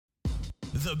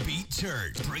The Beat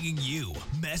Church, bringing you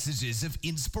messages of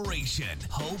inspiration,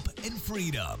 hope, and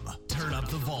freedom. Turn up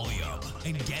the volume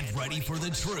and get ready for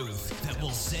the truth that will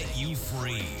set you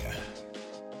free.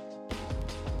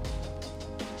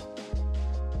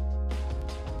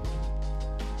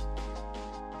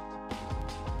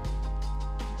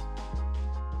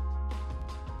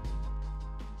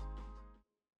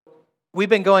 We've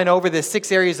been going over the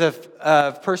 6 areas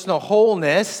of personal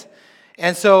wholeness.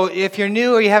 And so if you're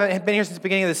new or you haven't been here since the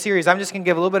beginning of the series, I'm just going to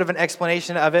give a little bit of an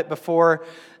explanation of it before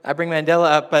I bring Mandela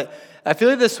up. But I feel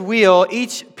like this wheel,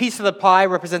 each piece of the pie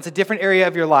represents a different area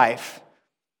of your life.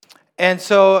 And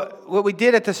so what we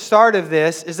did at the start of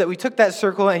this is that we took that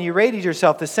circle and you rated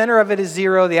yourself. The center of it is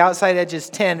 0, the outside edge is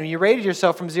 10. And you rated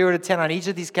yourself from 0 to 10 on each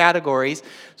of these categories.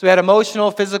 So we had emotional,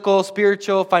 physical,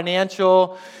 spiritual,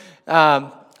 financial.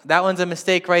 That one's a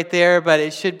mistake right there, but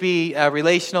it should be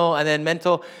relational and then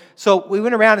mental. So we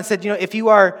went around and said,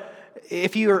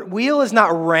 if your wheel is not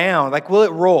round, like, will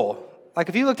it roll? Like,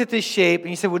 if you looked at this shape and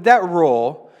you said, would that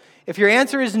roll? If your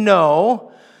answer is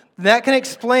no, then that can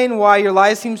explain why your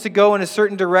life seems to go in a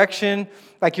certain direction,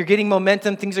 like you're getting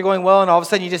momentum, things are going well, and all of a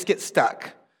sudden you just get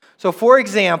stuck. So, for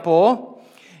example,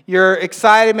 you're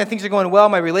excited, man, things are going well,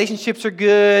 my relationships are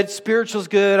good, spiritual's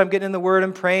good, I'm getting in the Word,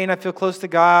 I'm praying, I feel close to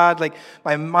God, like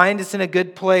my mind is in a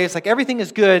good place, like everything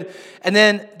is good, and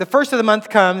then the first of the month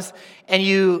comes, and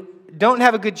you don't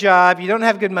have a good job, you don't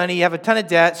have good money, you have a ton of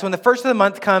debt, so when the first of the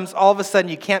month comes, all of a sudden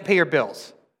you can't pay your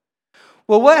bills.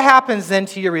 Well, what happens then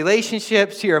to your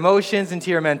relationships, to your emotions, and to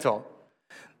your mental?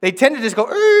 They tend to just go,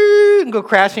 and go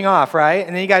crashing off, right?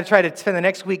 And then you got to try to spend the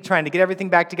next week trying to get everything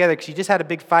back together because you just had a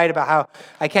big fight about how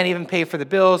I can't even pay for the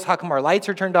bills, how come our lights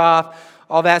are turned off,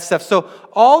 all that stuff. So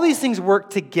all these things work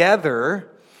together,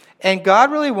 and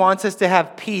God really wants us to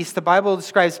have peace. The Bible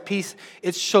describes peace.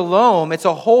 It's shalom. It's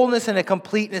a wholeness and a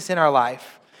completeness in our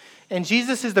life. And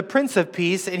Jesus is the Prince of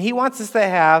Peace, and He wants us to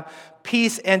have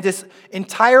peace and this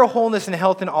entire wholeness and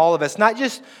health in all of us. Not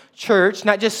just church,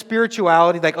 not just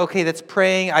spirituality, like, okay, that's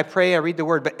praying, I pray, I read the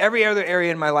Word, but every other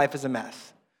area in my life is a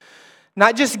mess.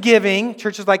 Not just giving.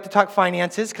 Churches like to talk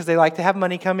finances because they like to have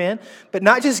money come in, but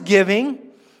not just giving,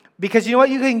 because you know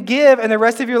what? You can give, and the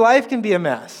rest of your life can be a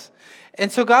mess.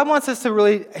 And so God wants us to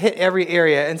really hit every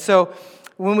area. And so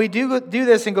when we do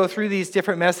this and go through these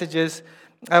different messages,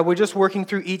 we're just working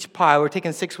through each pile. We're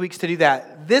taking 6 weeks to do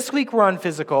that. This week we're on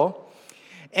physical.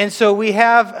 And so we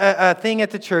have a thing at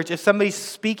the church. If somebody's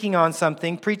speaking on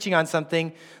something, preaching on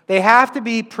something, they have to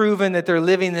be proven that they're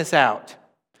living this out.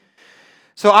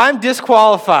 So I'm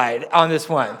disqualified on this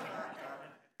one.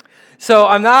 So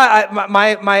I'm not,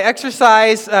 my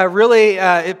exercise really,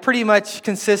 it pretty much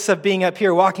consists of being up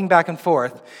here walking back and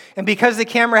forth. And because the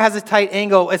camera has a tight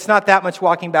angle, it's not that much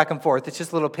walking back and forth. It's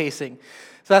just a little pacing.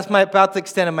 So that's about the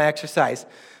extent of my exercise.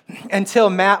 Until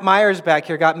Matt Myers back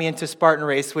here got me into Spartan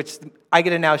race, which I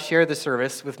get to now share the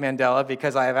service with Mandela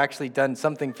because I have actually done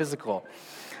something physical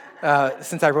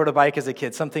since I rode a bike as a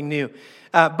kid, something new.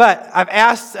 But I've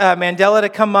asked Mandela to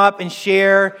come up and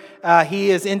share. He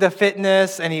is into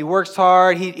fitness and he works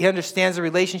hard. He understands the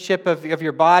relationship of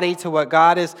your body to what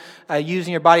God is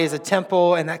using your body as a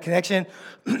temple and that connection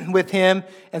with Him.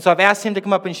 And so I've asked him to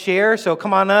come up and share. So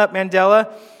come on up, Mandela.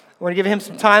 I want to give him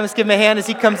some time. Let's give him a hand as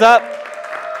he comes up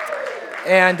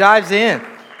and dives in.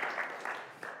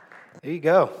 There you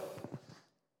go.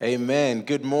 Amen.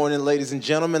 Good morning, ladies and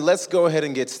gentlemen. Let's go ahead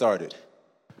and get started.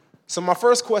 So my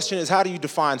first question is, how do you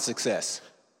define success?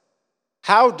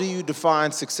 How do you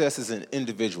define success as an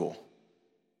individual?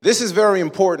 This is very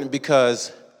important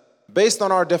because based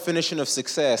on our definition of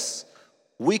success,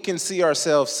 we can see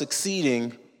ourselves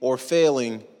succeeding or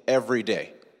failing every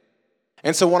day.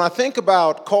 And so when I think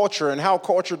about culture and how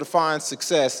culture defines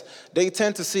success, they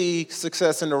tend to see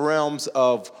success in the realms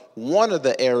of one of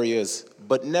the areas,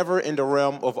 but never in the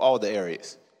realm of all the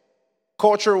areas.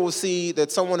 Culture will see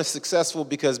that someone is successful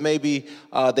because maybe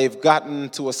they've gotten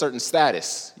to a certain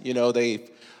status. They've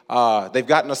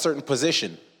gotten a certain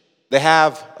position. They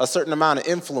have a certain amount of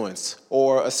influence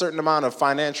or a certain amount of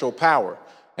financial power.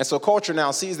 And so culture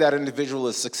now sees that individual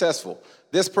as successful.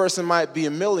 This person might be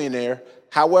a millionaire.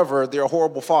 However, they're a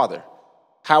horrible father.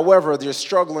 However, they're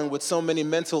struggling with so many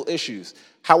mental issues.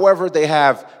 However, they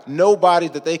have nobody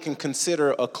that they can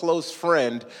consider a close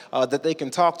friend that they can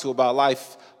talk to about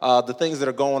life, the things that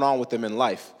are going on with them in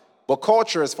life. But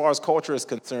culture, as far as culture is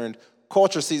concerned,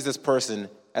 culture sees this person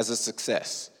as a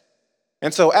success.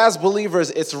 And so as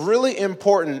believers, it's really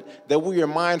important that we are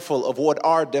mindful of what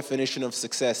our definition of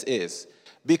success is.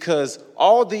 Because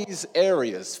all these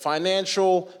areas,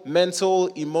 financial, mental,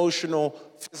 emotional,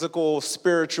 physical,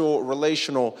 spiritual,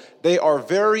 relational, they are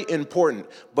very important.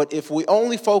 But if we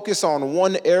only focus on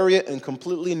one area and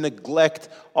completely neglect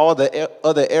all the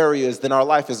other areas, then our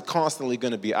life is constantly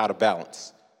going to be out of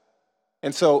balance.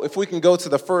 And so if we can go to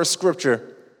the first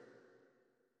scripture,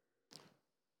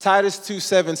 Titus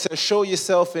 2:7 says, show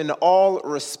yourself in all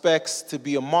respects to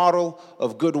be a model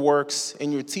of good works.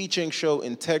 In your teaching, show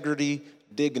integrity,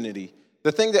 dignity.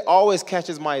 The thing that always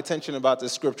catches my attention about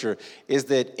this scripture is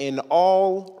that in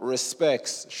all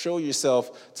respects, show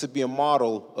yourself to be a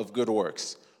model of good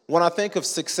works. When I think of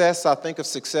success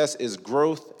as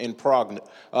growth in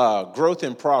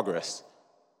progress.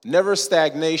 Never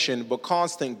stagnation, but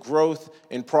constant growth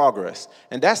in progress.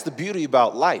 And that's the beauty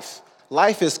about life.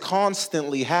 Life is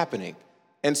constantly happening.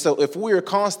 And so if we are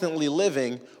constantly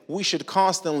living, we should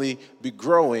constantly be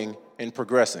growing and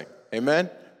progressing. Amen?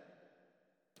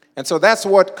 And so that's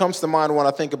what comes to mind when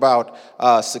I think about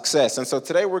success. And so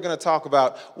today we're going to talk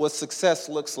about what success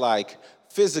looks like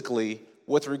physically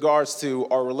with regards to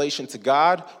our relation to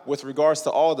God, with regards to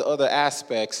all the other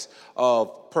aspects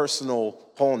of personal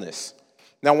wholeness.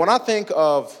 Now, when I think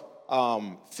of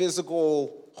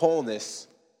physical wholeness,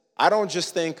 I don't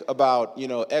just think about,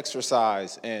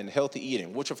 exercise and healthy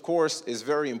eating, which of course is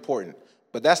very important,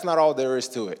 but that's not all there is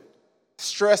to it.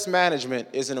 Stress management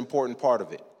is an important part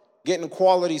of it. Getting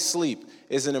quality sleep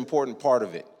is an important part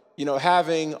of it.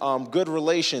 Having good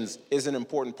relations is an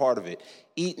important part of it.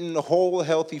 Eating whole,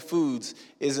 healthy foods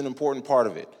is an important part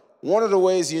of it. One of the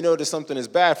ways you know that something is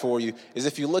bad for you is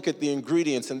if you look at the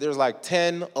ingredients and there's like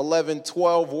 10, 11,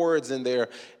 12 words in there,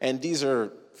 and these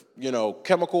are,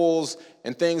 chemicals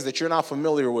and things that you're not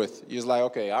familiar with. You're like,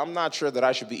 okay, I'm not sure that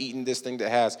I should be eating this thing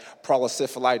that has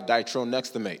polycyphilate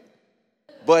ditronextamate.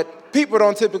 But people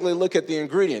don't typically look at the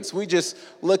ingredients. We just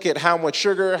look at how much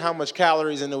sugar, how much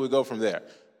calories, and then we go from there.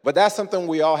 But that's something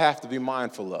we all have to be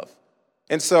mindful of.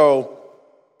 And so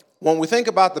when we think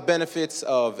about the benefits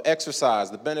of exercise,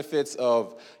 the benefits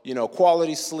of,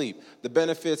 quality sleep, the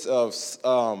benefits of,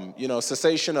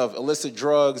 cessation of illicit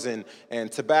drugs and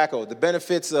tobacco, the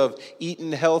benefits of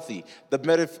eating healthy,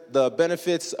 the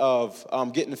benefits of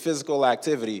getting physical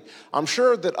activity, I'm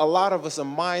sure that a lot of us are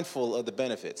mindful of the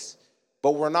benefits,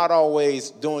 but we're not always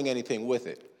doing anything with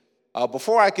it.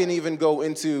 Before I can even go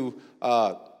into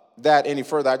that any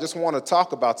further, I just want to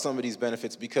talk about some of these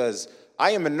benefits because I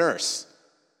am a nurse.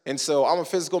 And so I'm a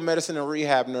physical medicine and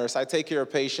rehab nurse. I take care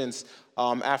of patients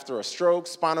after a stroke,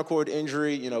 spinal cord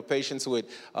injury, patients with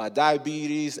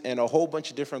diabetes and a whole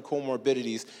bunch of different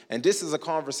comorbidities. And this is a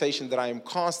conversation that I am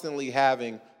constantly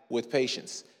having with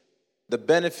patients. The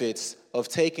benefits of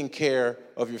taking care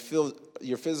of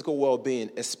your physical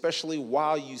well-being, especially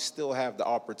while you still have the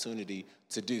opportunity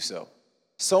to do so.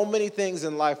 So many things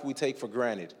in life we take for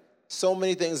granted. So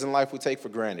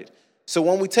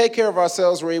when we take care of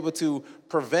ourselves, we're able to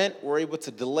prevent, we're able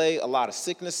to delay a lot of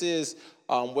sicknesses,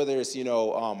 whether it's,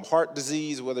 heart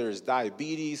disease, whether it's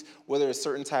diabetes, whether it's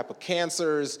certain type of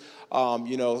cancers,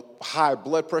 high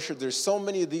blood pressure. There's so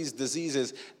many of these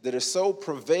diseases that are so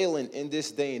prevalent in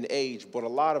this day and age, but a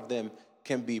lot of them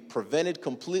can be prevented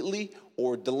completely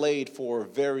or delayed for a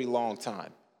very long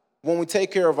time. When we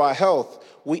take care of our health,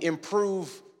 we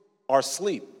improve our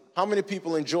sleep. How many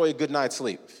people enjoy a good night's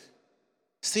sleep?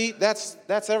 See, that's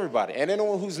everybody. And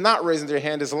anyone who's not raising their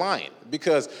hand is lying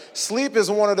because sleep is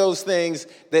one of those things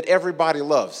that everybody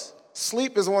loves.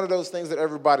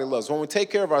 When we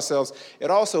take care of ourselves, it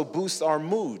also boosts our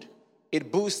mood.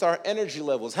 It boosts our energy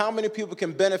levels. How many people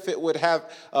can benefit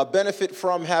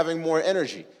from having more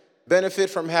energy, benefit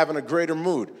from having a greater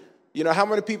mood? How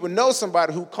many people know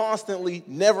somebody who constantly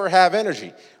never have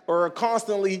energy or are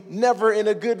constantly never in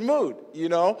a good mood,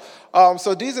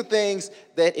 So these are things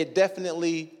that it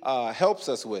definitely helps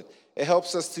us with. It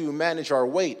helps us to manage our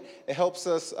weight. It helps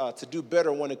us to do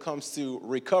better when it comes to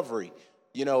recovery.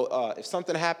 If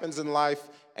something happens in life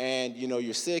and,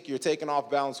 you're sick, you're taken off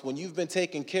balance, when you've been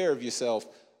taking care of yourself,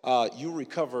 you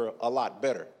recover a lot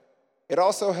better. It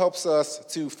also helps us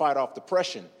to fight off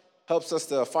depression. Helps us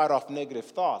to fight off negative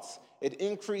thoughts. It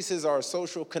increases our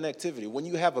social connectivity. When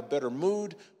you have a better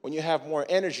mood, when you have more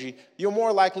energy, you're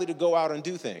more likely to go out and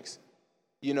do things.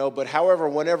 But however,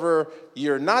 whenever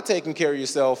you're not taking care of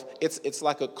yourself, it's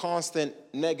like a constant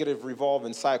negative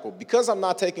revolving cycle. Because I'm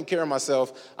not taking care of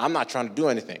myself, I'm not trying to do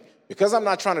anything. Because I'm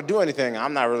not trying to do anything,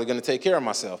 I'm not really going to take care of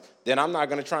myself. Then I'm not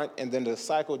going to try, and then the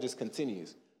cycle just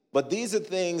continues. But these are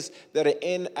things that are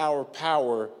in our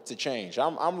power to change.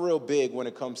 I'm real big when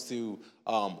it comes to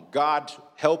God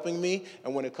helping me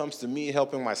and when it comes to me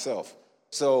helping myself.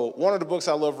 So one of the books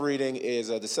I love reading is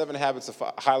The 7 Habits of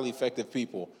Highly Effective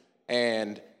People.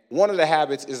 And one of the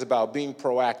habits is about being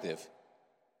proactive.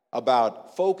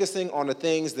 about focusing on the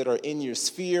things that are in your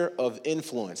sphere of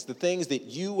influence, the things that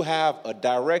you have a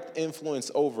direct influence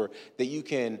over, that you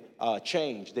can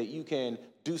change, that you can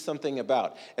do something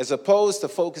about, as opposed to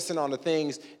focusing on the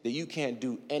things that you can't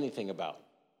do anything about.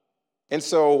 And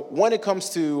so when it comes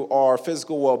to our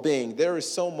physical well-being, there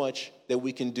is so much that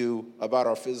we can do about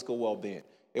our physical well-being.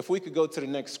 If we could go to the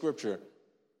next scripture,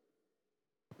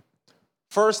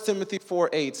 1 Timothy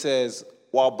 4:8 says,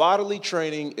 while bodily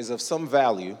training is of some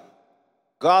value,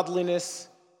 godliness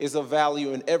is of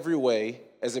value in every way,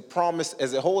 as it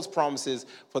holds promises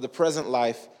for the present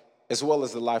life as well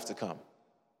as the life to come.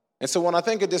 And so when I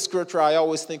think of this scripture, I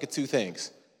always think of two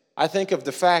things. I think of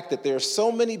the fact that there are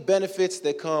so many benefits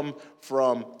that come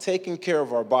from taking care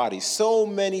of our bodies, so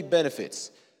many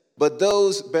benefits, but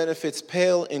those benefits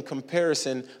pale in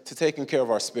comparison to taking care of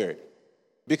our spirit.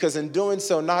 Because in doing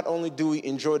so, not only do we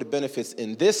enjoy the benefits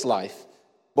in this life,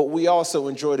 but we also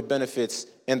enjoy the benefits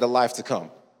in the life to come.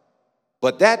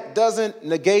 But that doesn't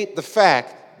negate the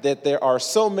fact that there are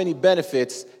so many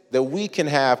benefits that we can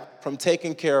have from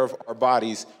taking care of our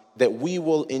bodies that we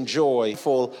will enjoy,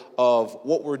 full of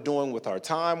what we're doing with our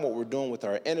time, what we're doing with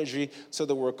our energy, so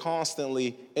that we're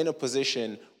constantly in a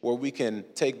position where we can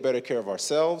take better care of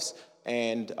ourselves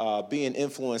and be an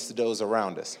influence to those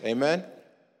around us. Amen?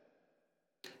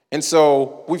 And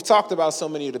so we've talked about so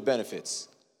many of the benefits.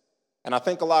 And I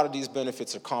think a lot of these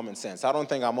benefits are common sense. I don't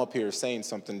think I'm up here saying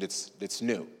something that's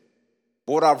new.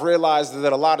 But what I've realized is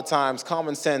that a lot of times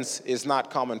common sense is not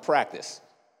common practice,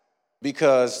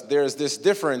 because there's this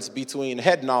difference between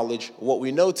head knowledge, what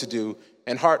we know to do,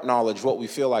 and heart knowledge, what we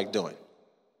feel like doing.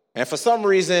 And for some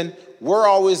reason, we're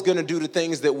always going to do the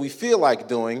things that we feel like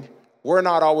doing. We're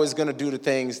not always going to do the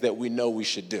things that we know we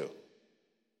should do.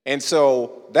 And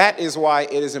so that is why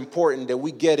it is important that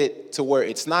we get it to where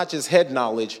it's not just head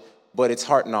knowledge, but it's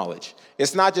heart knowledge.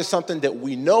 It's not just something that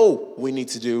we know we need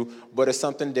to do, but it's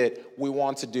something that we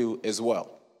want to do as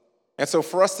well. And so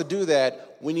for us to do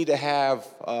that, we need to have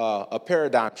a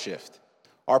paradigm shift.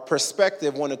 Our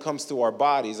perspective when it comes to our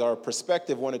bodies, our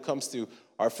perspective when it comes to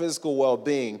our physical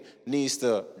well-being needs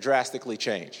to drastically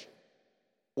change.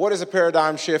 What is a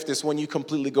paradigm shift? It's when you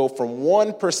completely go from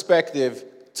one perspective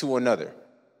to another.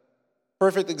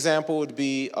 Perfect example would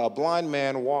be a blind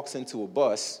man walks into a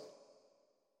bus.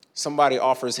 Somebody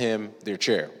offers him their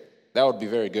chair. That would be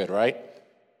very good, right?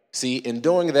 See, in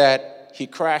doing that, he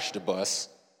crashed the bus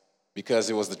because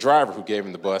it was the driver who gave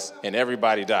him the bus, and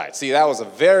everybody died. See, that was a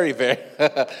very, very,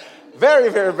 very,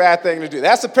 very bad thing to do.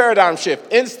 That's a paradigm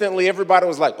shift. Instantly, everybody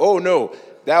was like, oh, no,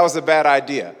 that was a bad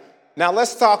idea. Now,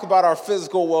 let's talk about our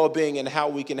physical well-being and how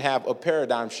we can have a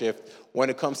paradigm shift when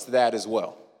it comes to that as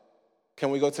well. Can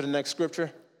we go to the next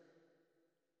scripture?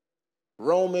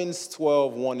 Romans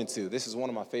 12, 1 and 2. This is one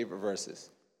of my favorite verses.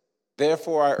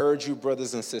 Therefore, I urge you,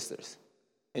 brothers and sisters,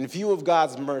 in view of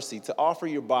God's mercy, to offer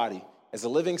your body as a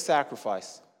living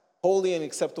sacrifice, holy and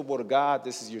acceptable to God.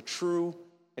 This is your true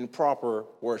and proper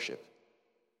worship.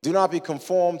 Do not be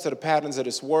conformed to the patterns of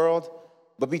this world,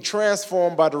 but be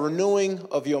transformed by the renewing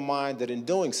of your mind, that in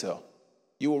doing so,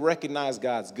 you will recognize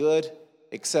God's good,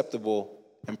 acceptable,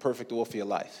 and perfect will for your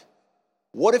life.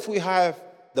 What if we have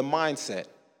the mindset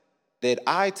that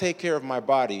I take care of my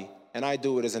body and I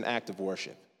do it as an act of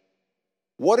worship?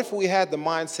 What if we had the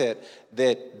mindset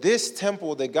that this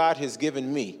temple that God has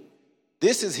given me,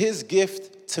 this is his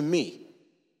gift to me,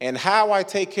 and how I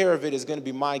take care of it is going to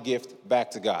be my gift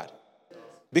back to God?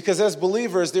 Because as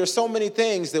believers, there's so many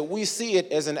things that we see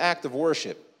it as an act of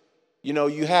worship. You know,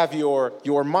 you have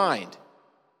your mind.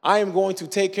 I am going to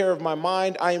take care of my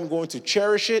mind. I am going to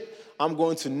cherish it. I'm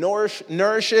going to nourish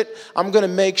it. I'm going to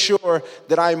make sure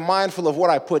that I'm mindful of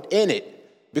what I put in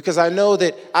it, because I know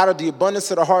that out of the abundance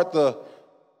of the heart,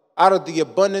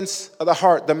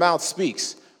 the mouth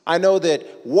speaks. I know that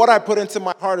what I put into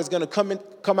my heart is going to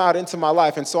come out into my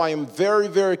life, and so I am very,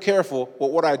 very careful with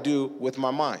what I do with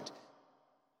my mind.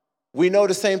 We know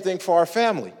the same thing for our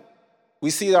family.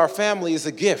 We see our family as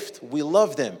a gift. We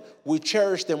love them. We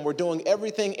cherish them. We're doing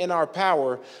everything in our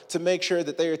power to make sure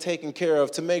that they are taken care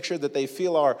of, to make sure that they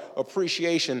feel our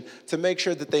appreciation, to make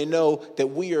sure that they know that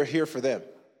we are here for them.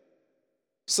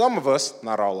 Some of us,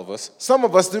 not all of us, some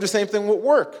of us do the same thing with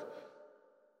work.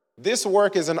 This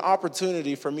work is an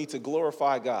opportunity for me to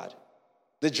glorify God.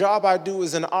 The job I do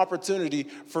is an opportunity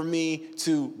for me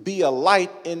to be a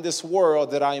light in this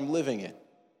world that I am living in.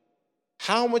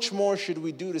 How much more should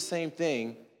we do the same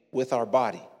thing with our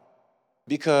body?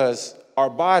 Because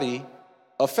our body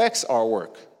affects our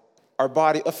work. Our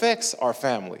body affects our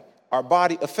family. Our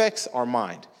body affects our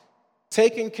mind.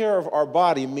 Taking care of our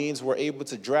body means we're able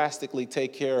to drastically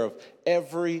take care of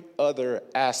every other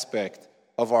aspect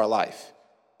of our life.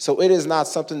 So it is not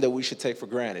something that we should take for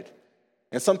granted.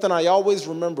 And something I always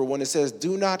remember when it says,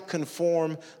 do not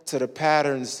conform to the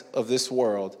patterns of this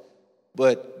world,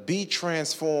 but be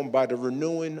transformed by the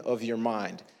renewing of your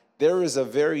mind. There is a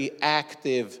very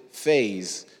active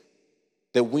phase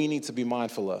that we need to be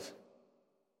mindful of.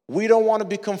 We don't want to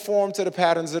be conformed to the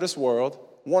patterns of this world.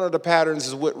 One of the patterns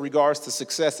is with regards to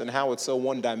success and how it's so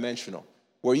one-dimensional,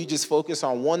 where you just focus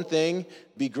on one thing,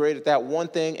 be great at that one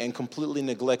thing, and completely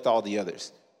neglect all the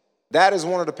others. That is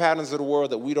one of the patterns of the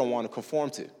world that we don't want to conform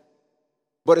to.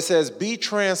 But it says, be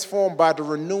transformed by the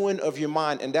renewing of your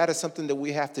mind, and that is something that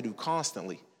we have to do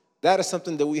constantly. That is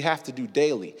something that we have to do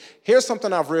daily. Here's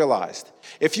something I've realized.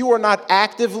 If you are not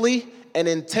actively and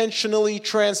intentionally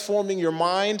transforming your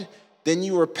mind, then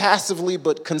you are passively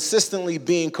but consistently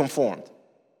being conformed.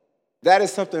 That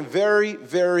is something very,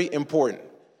 very important.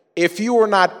 If you are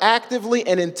not actively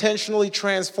and intentionally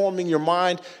transforming your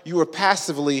mind, you are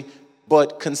passively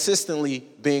but consistently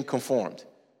being conformed.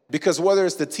 Because whether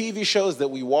it's the TV shows that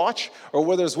we watch, or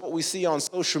whether it's what we see on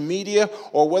social media,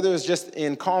 or whether it's just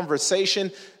in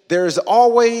conversation, there's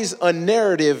always a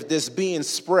narrative that's being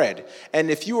spread.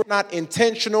 And if you are not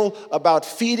intentional about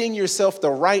feeding yourself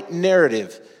the right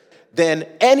narrative, then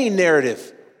any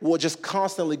narrative will just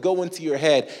constantly go into your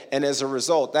head. And as a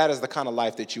result, that is the kind of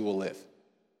life that you will live.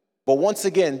 But once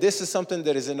again, this is something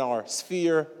that is in our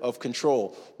sphere of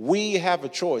control. We have a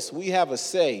choice. We have a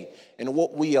say in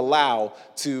what we allow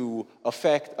to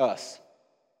affect us.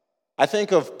 I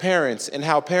think of parents and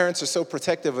how parents are so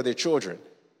protective of their children.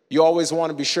 You always want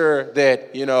to be sure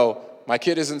that, my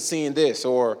kid isn't seeing this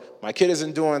or my kid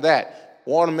isn't doing that.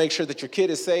 Want to make sure that your kid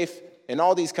is safe and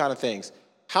all these kind of things.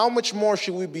 How much more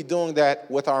should we be doing that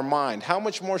with our mind? How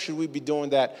much more should we be doing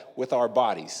that with our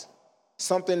bodies?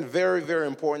 Something very, very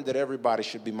important that everybody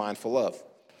should be mindful of.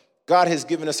 God has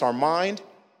given us our mind,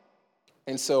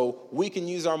 and so we can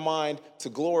use our mind to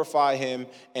glorify him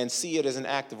and see it as an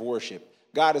act of worship.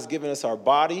 God has given us our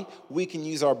body. We can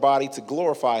use our body to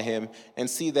glorify him and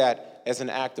see that as an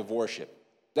act of worship.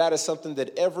 That is something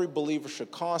that every believer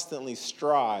should constantly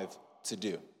strive to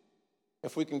do.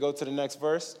 If we can go to the next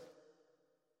verse.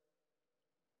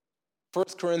 1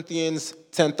 Corinthians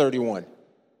 10:31.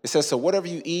 It says, so whatever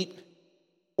you eat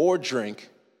or drink,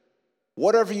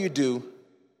 whatever you do,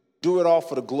 do it all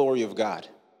for the glory of God.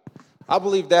 I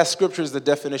believe that scripture is the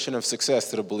definition of success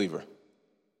to the believer.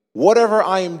 Whatever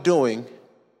I am doing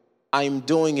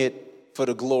it for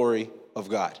the glory of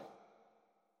God.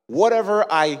 Whatever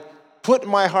I put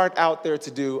my heart out there to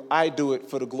do, I do it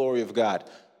for the glory of God.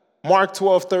 Mark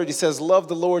 12:30 says, love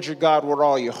the Lord your God with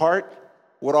all your heart,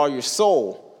 with all your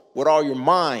soul, with all your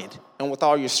mind, and with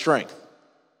all your strength.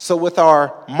 So with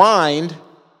our mind,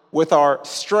 with our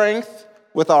strength,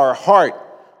 with our heart,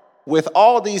 with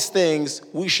all these things,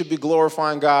 we should be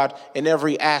glorifying God in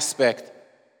every aspect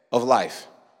of life.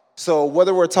 So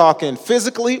whether we're talking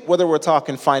physically, whether we're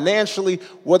talking financially,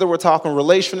 whether we're talking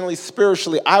relationally,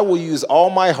 spiritually, I will use all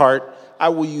my heart, I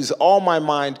will use all my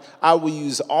mind, I will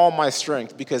use all my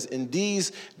strength, because in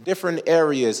these different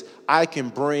areas, I can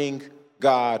bring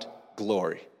God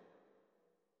glory.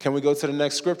 Can we go to the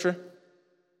next scripture?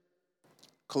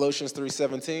 Colossians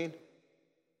 3:17.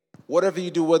 Whatever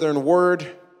you do, whether in word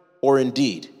or in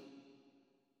deed,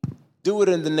 do it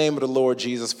in the name of the Lord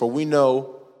Jesus, for we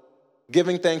know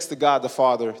giving thanks to God the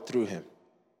Father through him.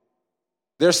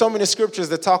 There are so many scriptures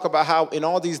that talk about how in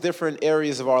all these different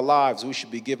areas of our lives, we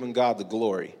should be giving God the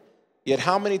glory. Yet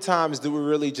how many times do we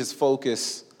really just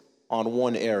focus on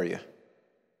one area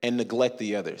and neglect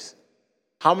the others?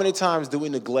 How many times do we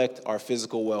neglect our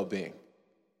physical well-being?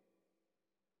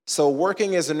 So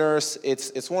working as a nurse,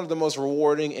 it's one of the most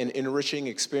rewarding and enriching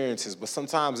experiences, but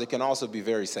sometimes it can also be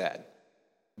very sad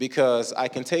because I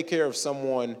can take care of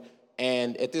someone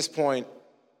and at this point,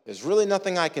 there's really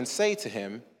nothing I can say to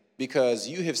him because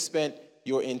you have spent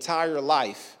your entire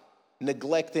life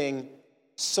neglecting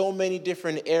so many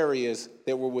different areas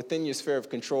that were within your sphere of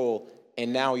control,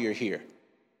 and now you're here.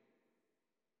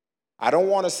 I don't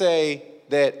want to say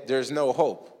that there's no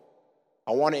hope.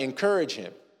 I want to encourage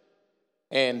him.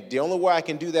 And the only way I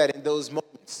can do that in those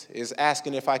moments is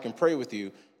asking if I can pray with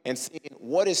you and seeing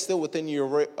what is still within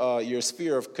your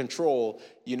sphere of control,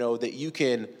 that you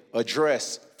can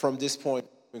address from this point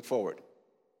moving forward.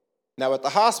 Now, at the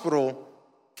hospital,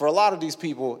 for a lot of these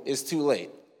people, it's too late.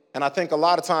 And I think a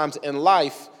lot of times in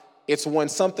life, it's when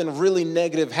something really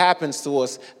negative happens to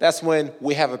us, that's when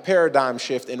we have a paradigm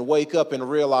shift and wake up and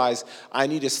realize I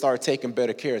need to start taking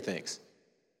better care of things.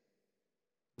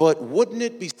 But wouldn't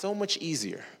it be so much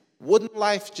easier? Wouldn't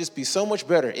life just be so much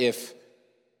better if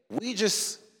we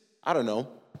just,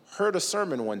 heard a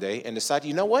sermon one day and decided,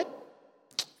 you know what?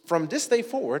 from this day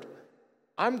forward,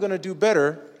 I'm going to do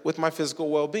better with my physical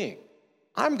well-being.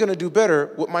 I'm going to do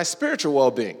better with my spiritual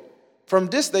well-being. From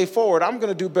this day forward, I'm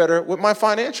going to do better with my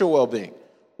financial well-being.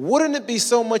 Wouldn't it be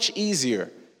so much easier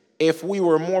if we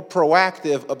were more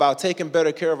proactive about taking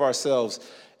better care of ourselves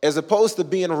as opposed to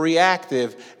being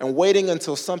reactive and waiting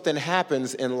until something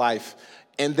happens in life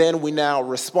and then we now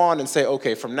respond and say,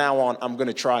 okay, from now on, I'm going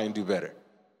to try and do better.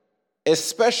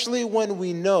 Especially when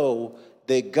we know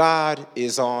that God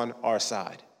is on our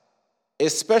side.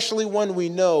 Especially when we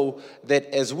know that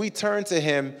as we turn to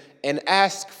him and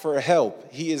ask for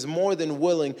help, he is more than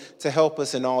willing to help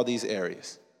us in all these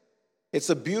areas. It's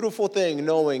a beautiful thing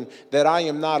knowing that I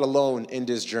am not alone in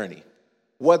this journey.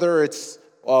 Whether it's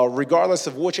regardless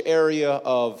of which area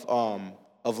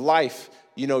of life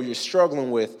you're struggling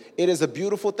with, it is a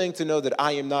beautiful thing to know that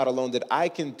I am not alone, that I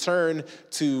can turn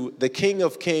to the King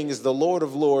of Kings, the Lord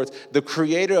of Lords, the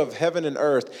creator of heaven and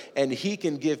earth, and he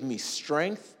can give me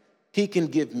strength. He can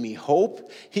give me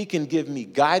hope. He can give me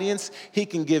guidance. He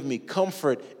can give me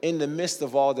comfort in the midst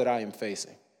of all that I am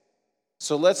facing.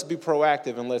 So let's be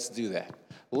proactive and let's do that.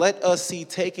 Let us see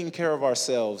taking care of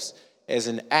ourselves as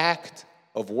an act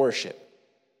of worship.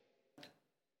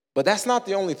 But that's not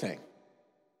the only thing.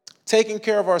 Taking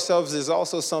care of ourselves is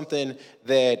also something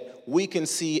that we can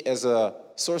see as a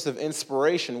source of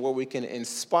inspiration where we can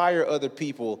inspire other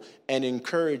people and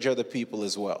encourage other people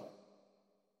as well.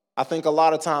 I think a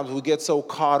lot of times we get so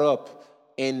caught up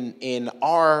in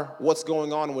our what's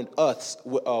going on with us,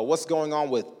 what's going on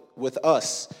with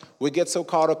us. We get so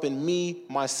caught up in me,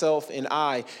 myself, and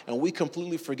I, and we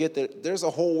completely forget that there's a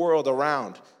whole world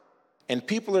around. And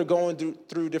people are going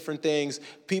through different things.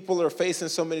 People are facing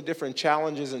so many different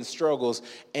challenges and struggles,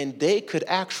 and they could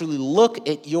actually look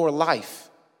at your life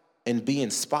and be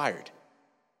inspired.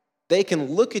 They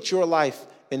can look at your life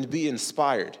and be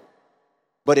inspired.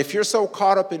 But if you're so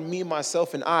caught up in me,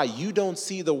 myself, and I, you don't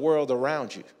see the world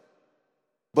around you.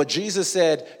 But Jesus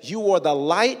said, you are the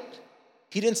light.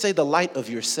 He didn't say the light of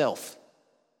yourself.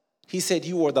 He said,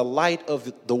 you are the light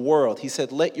of the world. He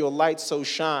said, let your light so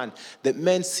shine that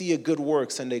men see your good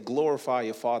works and they glorify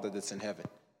your Father that's in heaven.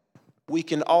 We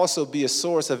can also be a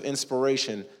source of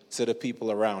inspiration to the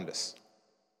people around us.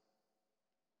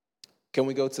 Can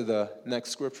we go to the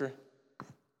next scripture?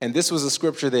 And this was a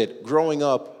scripture that growing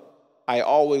up, I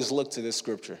always looked to this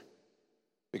scripture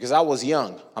because I was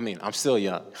young. I'm still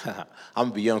young. I'm going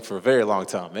to be young for a very long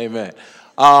time. Amen.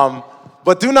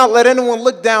 But do not let anyone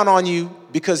look down on you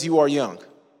because you are young.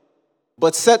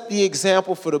 But set the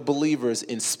example for the believers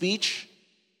in speech,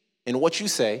 in what you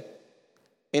say,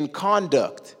 in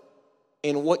conduct,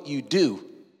 in what you do,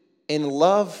 in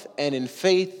love and in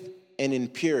faith and in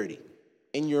purity,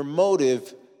 in your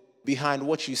motive behind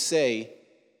what you say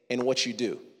and what you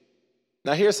do.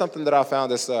 Now, here's something that I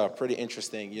found that's pretty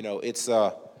interesting. It's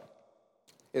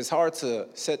hard to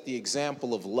set the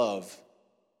example of love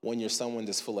when you're someone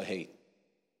that's full of hate.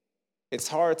 It's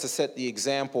hard to set the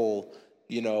example,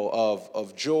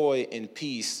 of joy and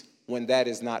peace when that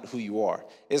is not who you are.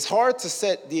 It's hard to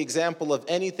set the example of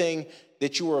anything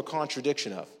that you are a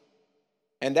contradiction of.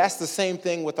 And that's the same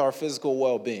thing with our physical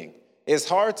well-being. It's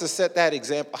hard to set that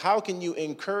example. How can you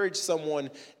encourage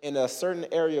someone in a certain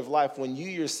area of life when you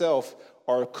yourself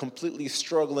are completely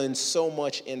struggling so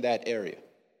much in that area?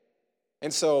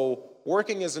 And so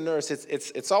working as a nurse,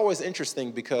 it's always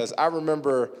interesting because I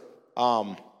remember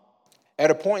at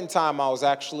a point in time I was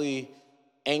actually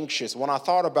anxious. When I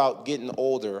thought about getting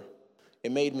older,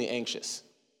 it made me anxious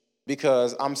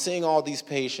because I'm seeing all these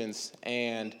patients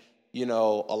and, a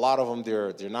lot of them,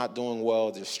 they're not doing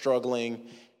well, they're struggling,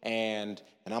 and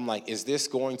I'm like, is this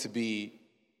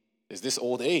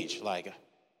old age? Like,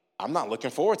 I'm not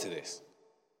looking forward to this.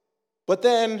 But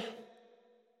then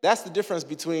that's the difference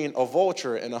between a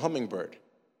vulture and a hummingbird.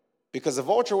 Because a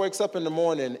vulture wakes up in the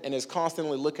morning and is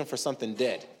constantly looking for something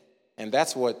dead. And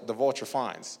that's what the vulture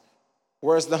finds.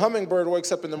 Whereas the hummingbird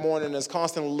wakes up in the morning and is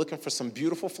constantly looking for some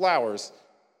beautiful flowers,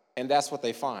 and that's what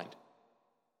they find.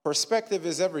 Perspective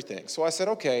is everything. So I said,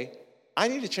 okay, I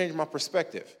need to change my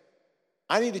perspective.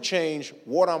 I need to change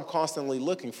what I'm constantly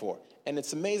looking for. And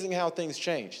it's amazing how things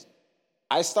changed.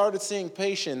 I started seeing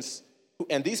patients,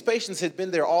 and these patients had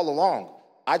been there all along.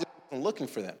 I just wasn't looking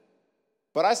for them.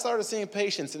 But I started seeing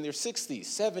patients in their 60s,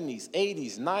 70s,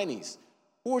 80s, 90s,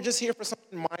 who were just here for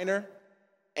something minor,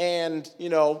 and,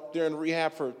 they're in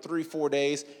rehab for 3-4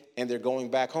 days, and they're going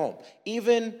back home.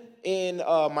 Even in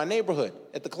my neighborhood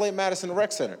at the Clay Madison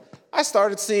Rec Center, I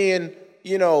started seeing,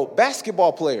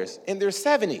 basketball players in their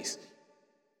 70s.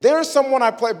 There's someone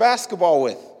I play basketball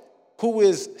with who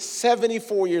is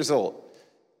 74 years old.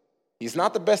 He's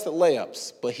not the best at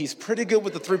layups, but he's pretty good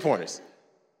with the three-pointers.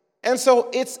 And so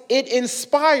it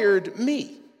inspired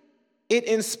me. It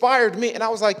inspired me. And I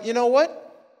was like, you know what?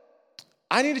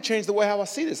 I need to change the way how I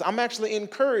see this. I'm actually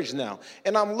encouraged now.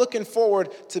 And I'm looking forward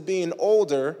to being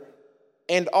older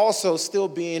and also still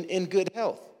being in good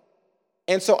health.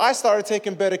 And so I started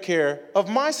taking better care of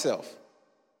myself.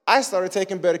 I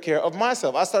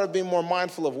started being more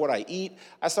mindful of what I eat.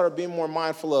 I started being more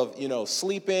mindful of,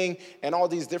 sleeping and all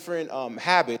these different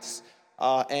habits.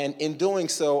 And in doing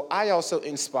so, I also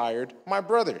inspired my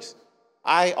brothers.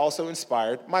 I also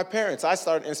inspired my parents. I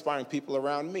started inspiring people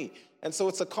around me. And so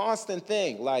it's a constant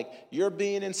thing. Like, you're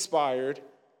being inspired,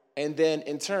 and then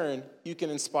in turn, you can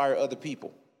inspire other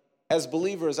people. As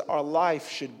believers, our life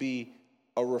should be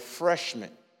a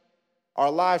refreshment. Our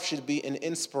life should be an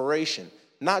inspiration,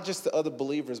 not just to other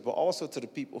believers, but also to the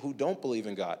people who don't believe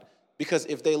in God. Because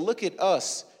if they look at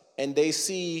us and they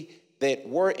see that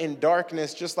we're in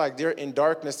darkness, just like they're in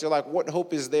darkness, they're like, what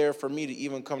hope is there for me to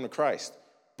even come to Christ?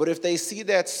 But if they see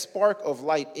that spark of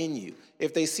light in you,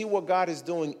 if they see what God is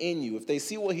doing in you, if they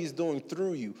see what he's doing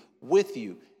through you, with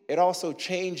you, it also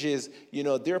changes,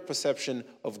 their perception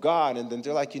of God. And then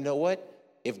they're like, you know what?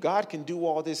 If God can do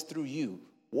all this through you,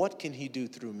 what can he do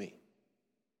through me?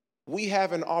 We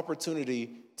have an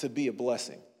opportunity to be a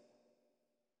blessing.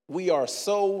 We are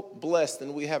so blessed,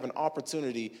 and we have an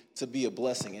opportunity to be a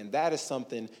blessing. And that is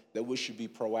something that we should be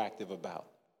proactive about.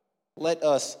 Let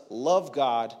us love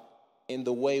God in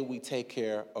the way we take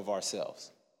care of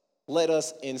ourselves. Let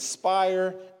us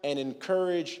inspire and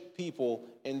encourage people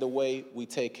in the way we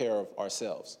take care of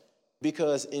ourselves.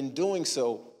 Because in doing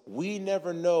so, we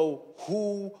never know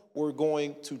who we're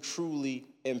going to truly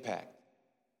impact.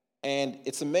 And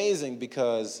it's amazing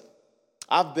because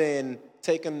I've been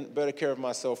taking better care of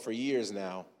myself for years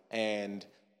now. And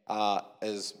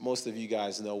as most of you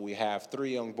guys know, we have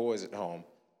 3 young boys at home.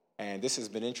 And this has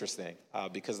been interesting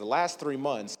because the last 3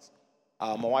 months,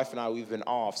 my wife and I, we've been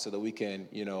off so that we can,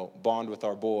 bond with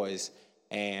our boys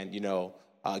and,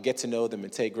 get to know them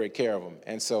and take great care of them.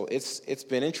 And so it's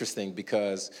been interesting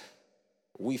because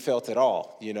we felt it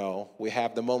all. We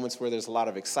have the moments where there's a lot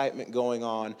of excitement going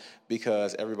on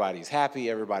because everybody's happy,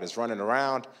 everybody's running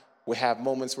around. We have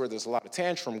moments where there's a lot of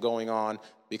tantrum going on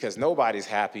because nobody's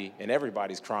happy and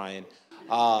everybody's crying.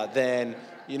 Then,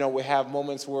 we have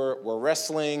moments where we're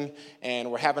wrestling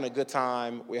and we're having a good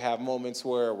time. We have moments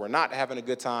where we're not having a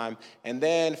good time. And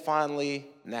then finally,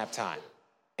 nap time.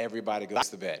 Everybody goes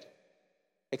to bed.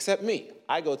 Except me.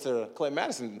 I go to Clay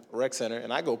Madison Rec Center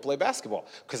and I go play basketball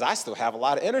because I still have a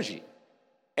lot of energy.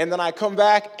 And then I come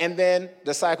back and then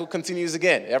the cycle continues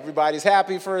again. Everybody's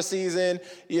happy for a season.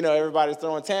 Everybody's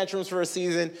throwing tantrums for a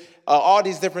season. All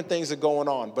these different things are going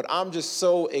on. But I'm just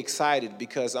so excited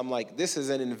because I'm like, this is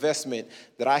an investment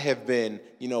that I have been,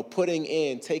 putting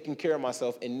in, taking care of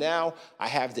myself. And now I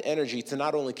have the energy to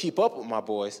not only keep up with my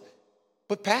boys,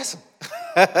 but pass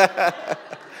them.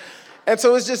 And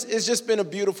so it's just been a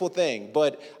beautiful thing.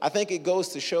 But I think it goes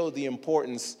to show the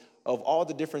importance of all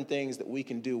the different things that we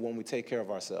can do when we take care of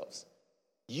ourselves.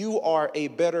 You are a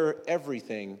better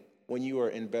everything when you are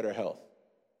in better health.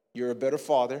 You're a better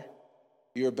father.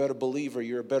 You're a better believer.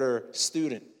 You're a better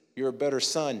student. You're a better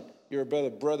son. You're a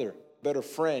better brother, better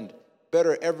friend,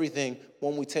 better everything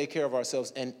when we take care of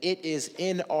ourselves. And it is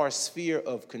in our sphere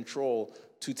of control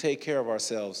to take care of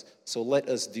ourselves. So let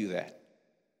us do that.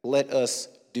 Let us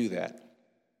do that.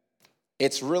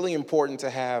 It's really important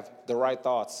to have the right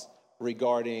thoughts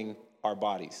regarding our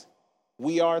bodies.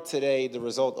 We are today the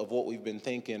result of what we've been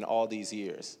thinking all these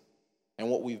years and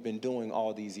what we've been doing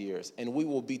all these years. And we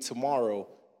will be tomorrow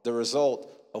the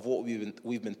result of what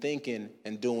we've been thinking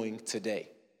and doing today.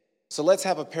 So let's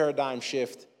have a paradigm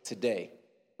shift today.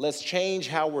 Let's change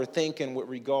how we're thinking with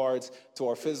regards to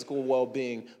our physical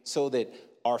well-being so that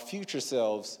our future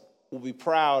selves will be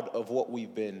proud of what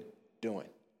we've been doing.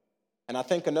 And I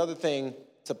think another thing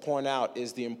to point out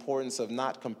is the importance of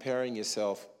not comparing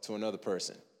yourself to another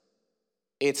person.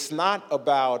 It's not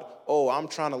about, I'm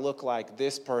trying to look like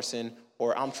this person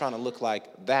or I'm trying to look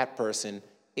like that person.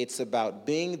 It's about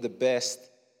being the best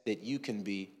that you can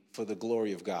be for the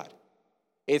glory of God.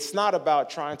 It's not about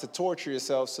trying to torture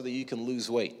yourself so that you can lose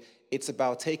weight. It's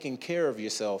about taking care of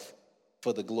yourself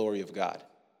for the glory of God.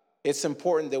 It's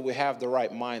important that we have the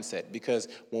right mindset because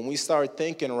when we start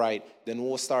thinking right, then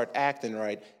we'll start acting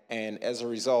right. And as a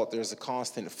result, there's a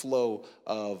constant flow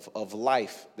of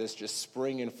life that's just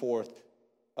springing forth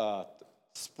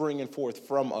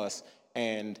from us.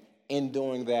 And in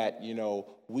doing that,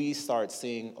 we start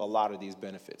seeing a lot of these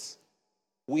benefits.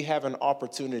 We have an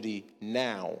opportunity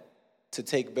now to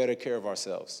take better care of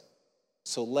ourselves.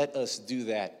 So let us do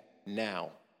that now.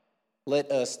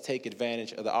 Let us take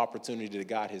advantage of the opportunity that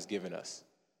God has given us.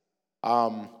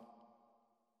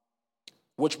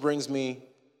 Which brings me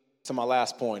to my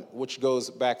last point, which goes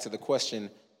back to the question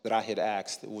that I had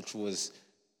asked, which was,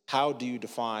 how do you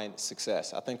define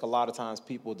success? I think a lot of times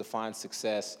people define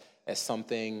success as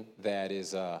something that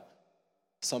is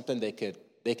something they can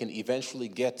eventually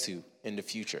get to in the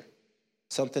future,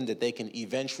 something that they can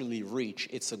eventually reach.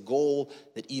 It's a goal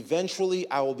that eventually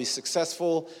I will be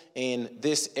successful in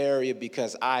this area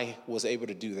because I was able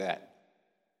to do that.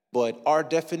 But our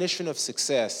definition of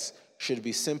success should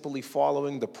be simply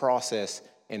following the process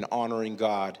and honoring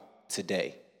God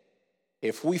today.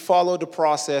 If we follow the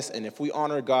process and if we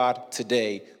honor God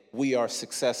today, we are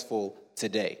successful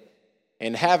today.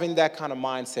 And having that kind of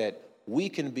mindset, we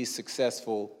can be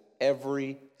successful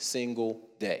every single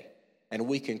day. And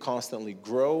we can constantly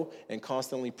grow and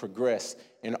constantly progress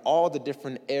in all the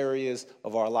different areas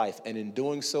of our life. And in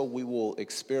doing so, we will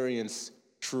experience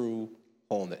true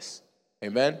wholeness.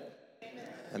 Amen? Amen.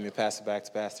 Let me pass it back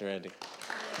to Pastor Andy.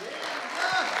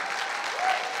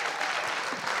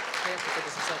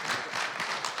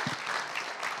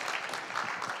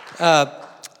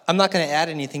 I'm not going to add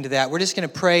anything to that. We're just going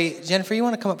to pray. Jennifer, you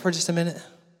want to come up for just a minute?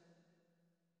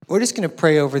 We're just going to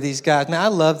pray over these guys. Man, I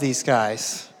love these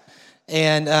guys.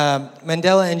 And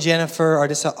Mandela and Jennifer are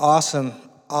just an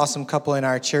awesome couple in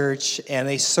our church. And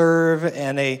they serve,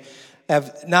 and they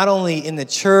have not only in the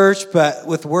church, but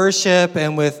with worship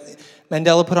and with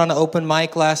Mandela put on an open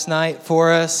mic last night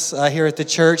for us here at the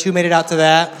church. Who made it out to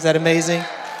that? Is that amazing?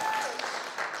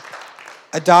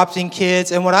 Adopting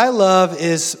kids. And what I love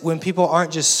is when people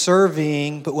aren't just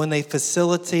serving, but when they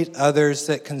facilitate others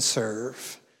that can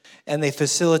serve. And they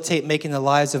facilitate making the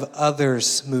lives of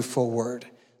others move forward.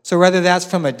 So whether that's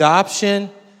from adoption,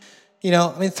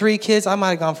 3 kids, I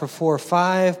might have gone for 4 or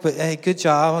 5, but hey, good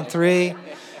job on 3.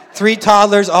 3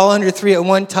 toddlers, all under 3 at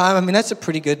one time. That's a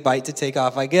pretty good bite to take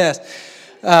off, I guess.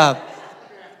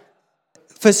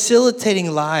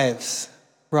 Facilitating lives,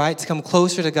 right? To come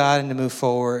closer to God and to move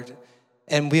forward.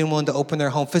 And being willing to open their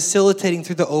home, facilitating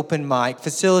through the open mic,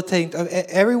 facilitating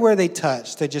everywhere they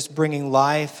touch. They're just bringing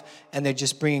life, and they're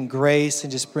just bringing grace,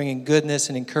 and just bringing goodness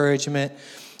and encouragement.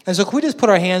 And so can we just put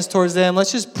our hands towards them?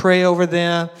 Let's just pray over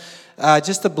them.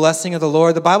 Just the blessing of the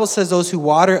Lord. The Bible says those who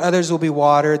water others will be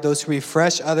watered. Those who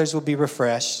refresh others will be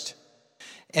refreshed.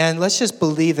 And let's just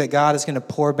believe that God is going to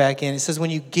pour back in. It says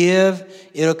when you give,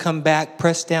 it'll come back,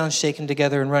 pressed down, shaken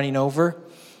together, and running over.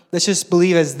 Let's just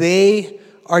believe as they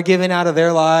are given out of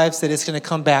their lives that it's going to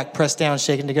come back, pressed down,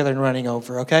 shaken together, and running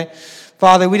over, okay?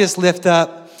 Father, we just lift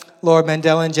up, Lord,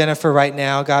 Mandela and Jennifer right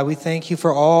now. God, we thank you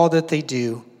for all that they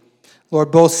do.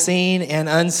 Lord, both seen and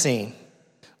unseen.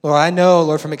 Lord, I know,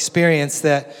 Lord, from experience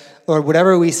that, Lord,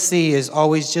 whatever we see is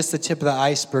always just the tip of the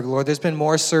iceberg. Lord, there's been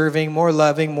more serving, more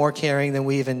loving, more caring than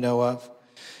we even know of.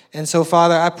 And so,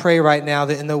 Father, I pray right now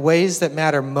that in the ways that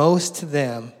matter most to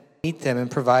them, meet them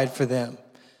and provide for them.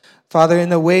 Father, in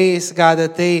the ways, God,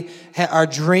 that they are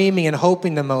dreaming and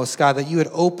hoping the most, God, that you would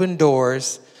open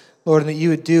doors, Lord, and that you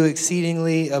would do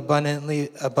exceedingly abundantly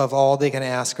above all they can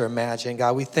ask or imagine.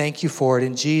 God, we thank you for it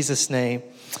in Jesus' name.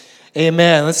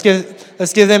 Amen. Let's give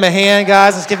them a hand,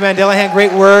 guys. Let's give Mandela a hand.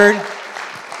 Great word.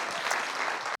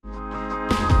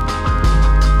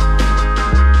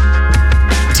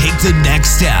 The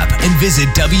next step and visit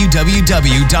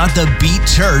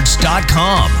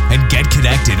www.thebeatchurch.com and get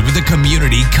connected with a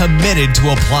community committed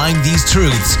to applying these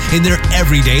truths in their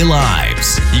everyday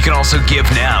lives. You can also give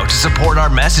now to support our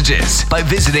messages by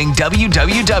visiting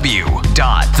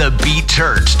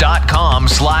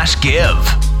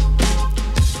www.thebeatchurch.com/give.